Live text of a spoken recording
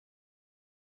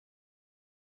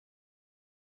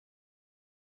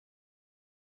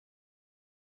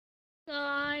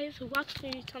guys,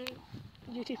 welcome to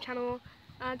the YouTube channel,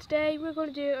 and today we're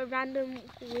going to do a random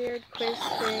weird quiz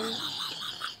thing.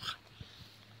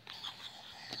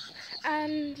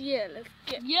 And yeah, let's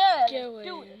get going.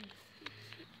 Do it.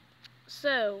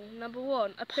 So, number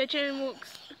one, a pigeon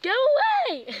walks... Go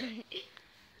away!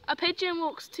 A pigeon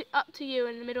walks up to you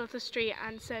in the middle of the street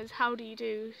and says, "How do you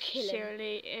do?"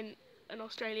 Shirley, in an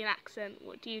Australian accent.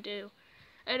 What do you do?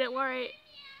 Oh, don't worry.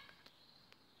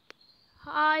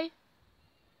 Hi.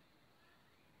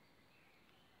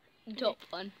 Top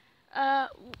one.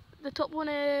 The top one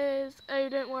is, "Oh,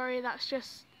 don't worry, that's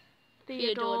just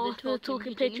Theodore, the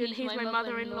talking pigeon. He's my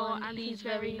mother-in-law, and he's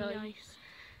very nice."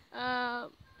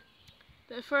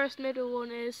 The first middle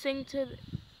one is, sing to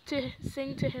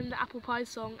him the apple pie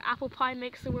song. Apple pie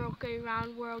makes the world go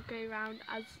round,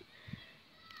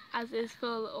 as is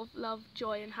full of love,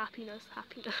 joy, and happiness.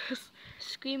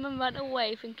 Scream and run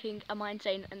away, thinking, am I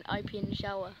insane? And I pee in the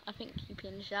shower. I think you pee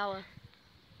in the shower.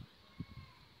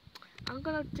 I'm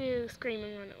gonna do scream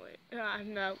and run away.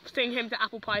 No, sing him the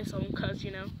apple pie song, because,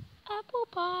 you know. Apple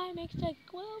pie makes the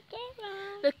world go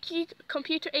round. The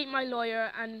computer ate my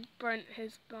lawyer and burnt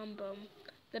his bum bum.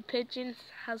 The pigeon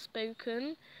has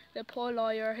spoken. The poor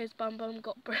lawyer, his bum bum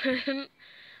got burnt.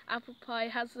 Apple pie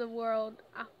has the word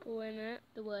apple in it.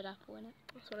 The word apple in it.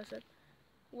 That's what I said.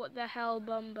 What the hell,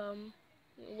 bum bum?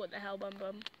 What the hell, bum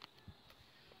bum?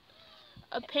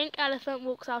 A pink elephant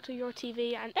walks out of your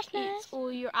TV and eats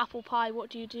all your apple pie. What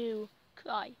do you do?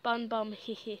 Cry. Bum bum,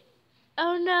 hehe.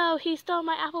 Oh no, he stole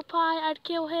my apple pie. I'd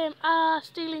kill him.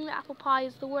 Stealing the apple pie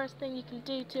is the worst thing you can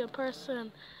do to a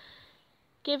person.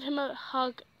 Give him a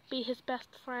hug, be his best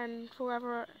friend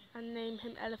forever, and name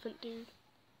him Elephant Dude.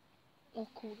 Or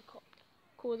call the cops.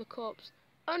 Call the cops.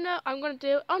 Oh no, I'm gonna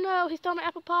do. Oh no, he stole my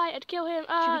apple pie. I'd kill him.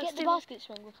 Should we get the basket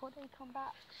swing before they come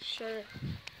back? Sure.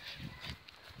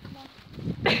 Come on.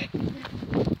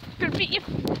 Gonna beat you.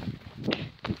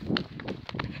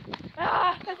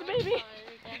 That's a baby.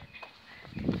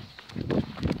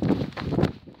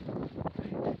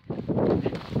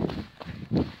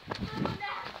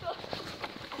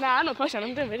 Nah, I'm not pushing.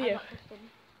 I'm doing video.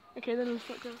 Okay, then let's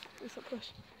not go. Let's not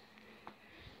push.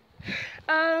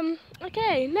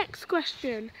 Okay, next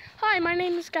question. Hi, my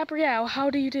name is Gabrielle. How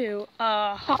do you do?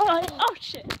 Hi. Oh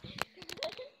shit.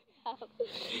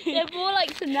 They're more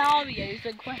like scenarios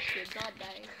than questions, aren't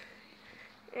they?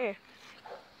 Yeah.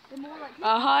 They're more like.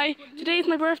 Hi. Today's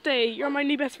my birthday. You're my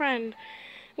new best friend.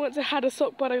 Once I had a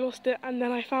sock, but I lost it, and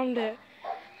then I found it.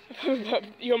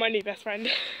 You're my new best friend.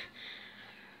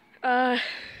 Go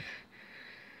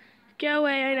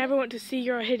away. I never want to see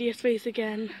your hideous face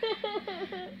again.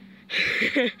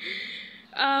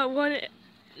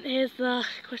 Here's the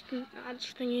question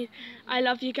answer thingy. I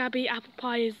love you, Gabby. Apple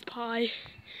pie is pie.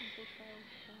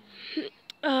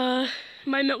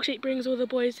 My milkshake brings all the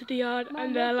boys to the yard,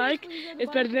 and they're like,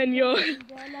 it's better than yours.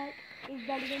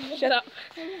 Shut up.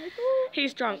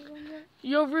 He's drunk.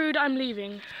 You're rude, I'm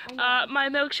leaving. My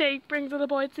milkshake brings all the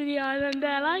boys to the yard, and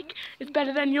they're like, it's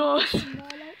better than yours.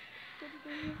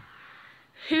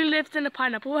 Who lives in a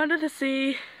pineapple under the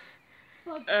sea?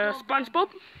 SpongeBob.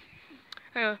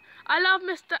 Hang on. I love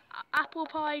Mr. Apple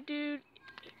Pie Dude.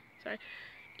 Sorry.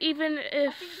 Even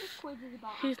if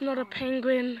he's not a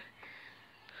penguin,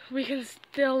 we can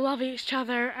still love each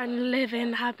other and live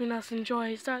in happiness and joy.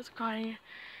 He starts crying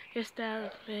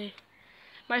hysterically.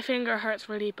 My finger hurts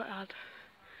really bad.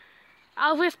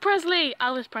 Elvis Presley!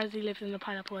 Elvis Presley lives in the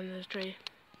pineapple under the tree.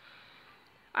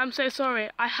 I'm so sorry.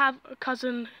 I have a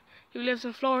cousin who lives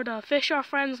in Florida. Fish are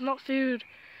friends, not food.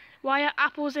 Why are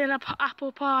apples in an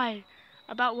apple pie?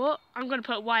 About what? I'm going to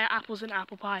put why are apples in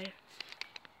apple pie.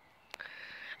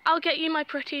 I'll get you, my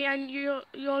pretty, and your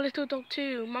little dog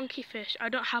too. Monkey fish. I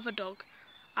don't have a dog.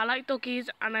 I like doggies,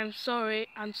 and I'm sorry,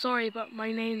 but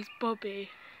my name's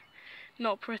Bobby.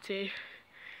 Not pretty.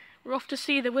 We're off to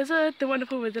see the wizard, the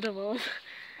wonderful Wizard of Oz.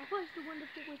 I thought it's the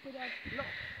wonderful Wizard of Oz.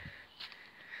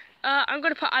 I'm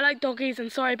going to put I like doggies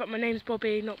and sorry but my name's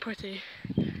Bobby, not pretty.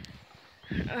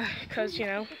 Because, you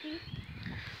know.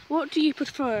 What do you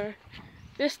prefer?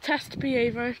 This test be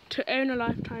over to own a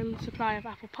lifetime supply of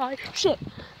apple pie. Shit!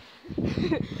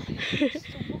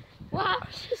 What?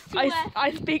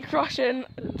 I speak Russian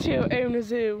to own a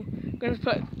zoo. I'm going to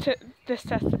put this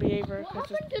test to be over. What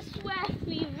happened to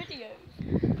swear-free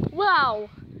videos? Wow!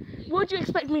 What do you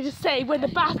expect me to say when the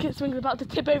basket swing's about to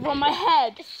tip over on my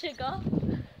head? Sugar.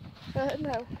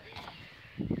 No.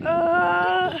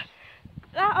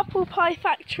 That apple pie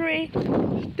factory.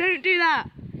 Don't do that.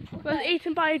 Okay. Was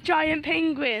eaten by a giant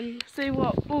penguin. So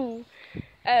what? Ooh.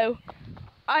 Oh.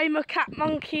 I'm a cat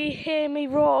monkey. Hear me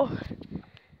roar.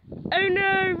 Oh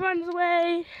no! Runs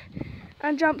away.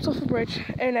 and jumps off a bridge.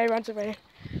 Oh no, runs away.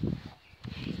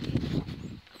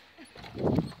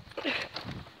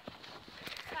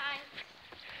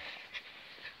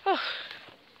 Oh.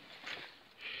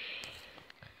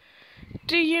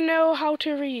 Do you know how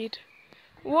to read?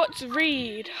 What's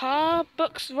read, huh?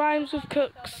 Books rhymes with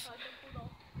cooks.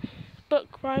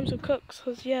 Book rhymes with cooks,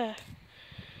 'cause yeah.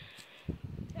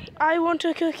 I want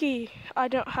a cookie. I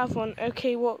don't have one.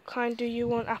 Okay, what kind do you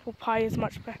want? Apple pie is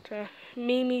much better.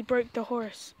 Mimi broke the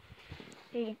horse.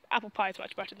 Apple pie is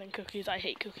much better than cookies. I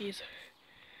hate cookies.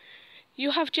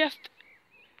 You have just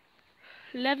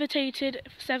levitated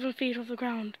 7 feet off the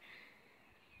ground.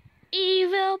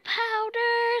 Evil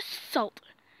powder salt.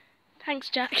 Thanks,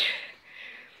 Jack.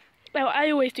 Well, I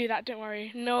always do that, don't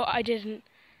worry. No, I didn't.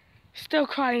 Still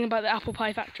crying about the apple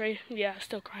pie factory. Yeah,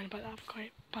 still crying about the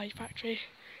apple pie factory.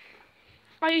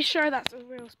 Are you sure that's a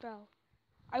real spell?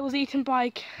 I was eaten by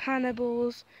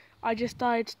cannibals. I just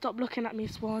died. Stop looking at me,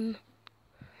 Swan.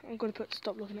 I'm going to put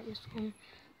stop looking at me, Swan.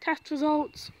 Test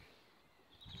results.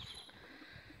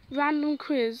 Random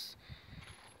quiz.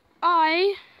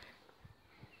 I'm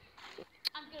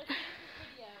going to finish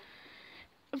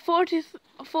this video.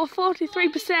 For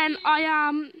 43%, I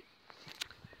am...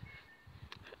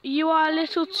 You are a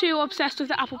little too obsessed with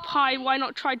the apple pie. Why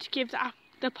not try to give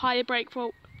the pie a break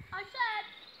for... I said,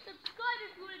 subscribe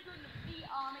if you want to join the V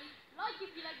Army. Like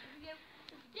if you like the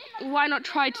video. Why not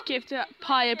try to give the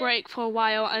pie a break for a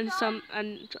while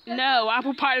no,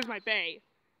 apple pie is my bae.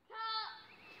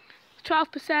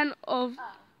 12% of...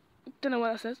 Don't know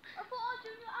what that says. I thought I was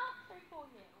doing your outfit for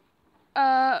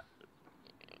you.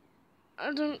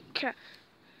 I don't care.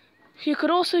 You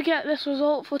could also get this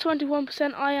result for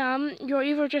 21%. I am. You're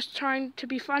either just trying to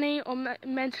be funny or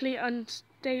mentally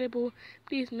unstable.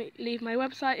 Please leave my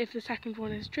website if the second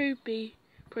one is true. B.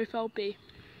 Profile B.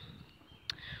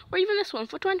 Or even this one.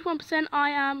 For 21%,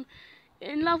 I am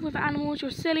in love with animals.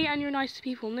 You're silly and you're nice to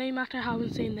people, no matter how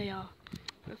insane they are.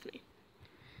 That's me.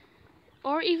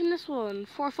 Or even this one.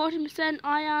 For 14%,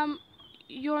 I am.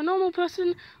 You're a normal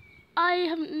person. I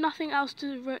have nothing else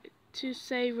to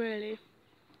say really.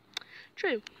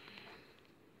 True.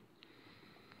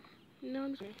 No,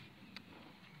 I'm sorry.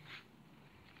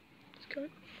 Let's go.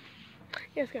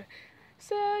 Yeah, let's go.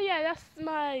 So yeah, that's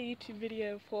my YouTube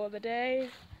video for the day.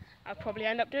 I'll probably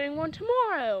end up doing one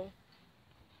tomorrow.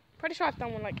 Pretty sure I've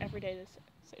done one like every day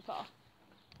so far.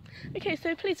 Okay,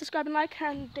 so please subscribe and like,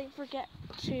 and don't forget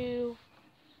to,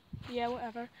 yeah,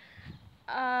 whatever.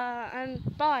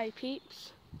 And bye,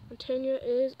 peeps. Antonia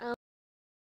is out.